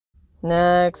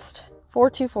Next.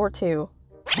 4242.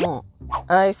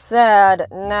 I said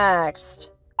next.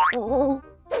 How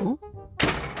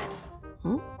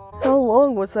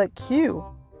long was that queue?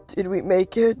 Did we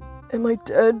make it? Am I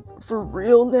dead for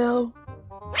real now?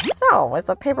 So, is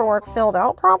the paperwork filled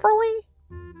out properly?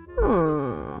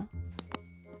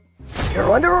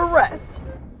 You're under arrest.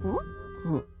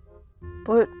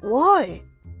 But why?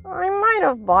 I might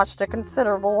have botched a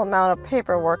considerable amount of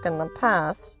paperwork in the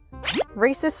past.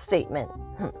 Racist statement.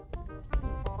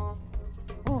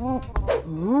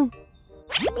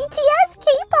 BTS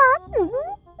K-pop.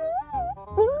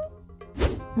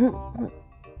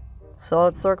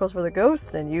 Solid circles for the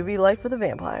ghost and UV light for the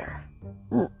vampire.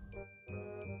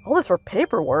 All this for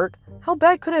paperwork? How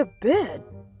bad could it have been?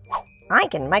 I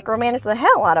can micromanage the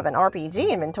hell out of an RPG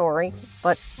inventory,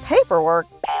 but paperwork?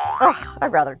 Ugh,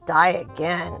 I'd rather die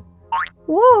again.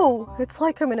 Whoa, it's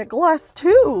like I'm in a glass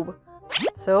tube.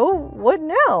 So, what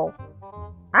now?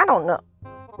 I don't know.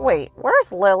 Wait,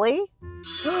 where's Lily?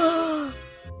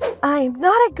 I'm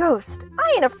not a ghost.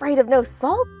 I ain't afraid of no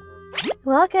salt.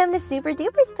 Welcome to Super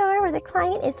Duper Store, where the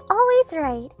client is always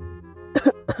right.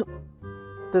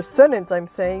 The sentence I'm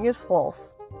saying is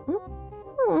false.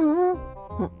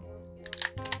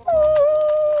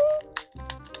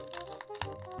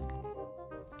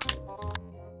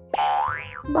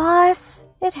 Boss,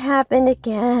 it happened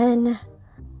again.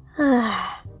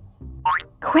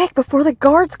 Quick, before the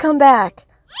guards come back.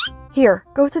 Here,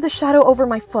 go through the shadow over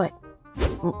my foot.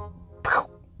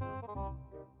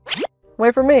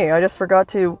 Wait for me, I just forgot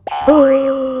to...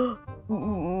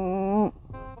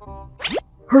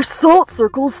 Her salt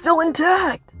circle's still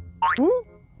intact!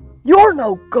 You're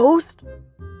no ghost!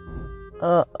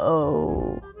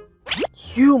 Uh-oh.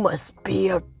 You must be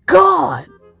a god!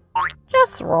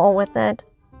 Just roll with it.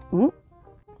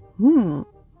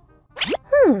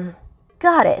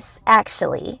 Goddess,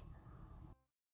 actually.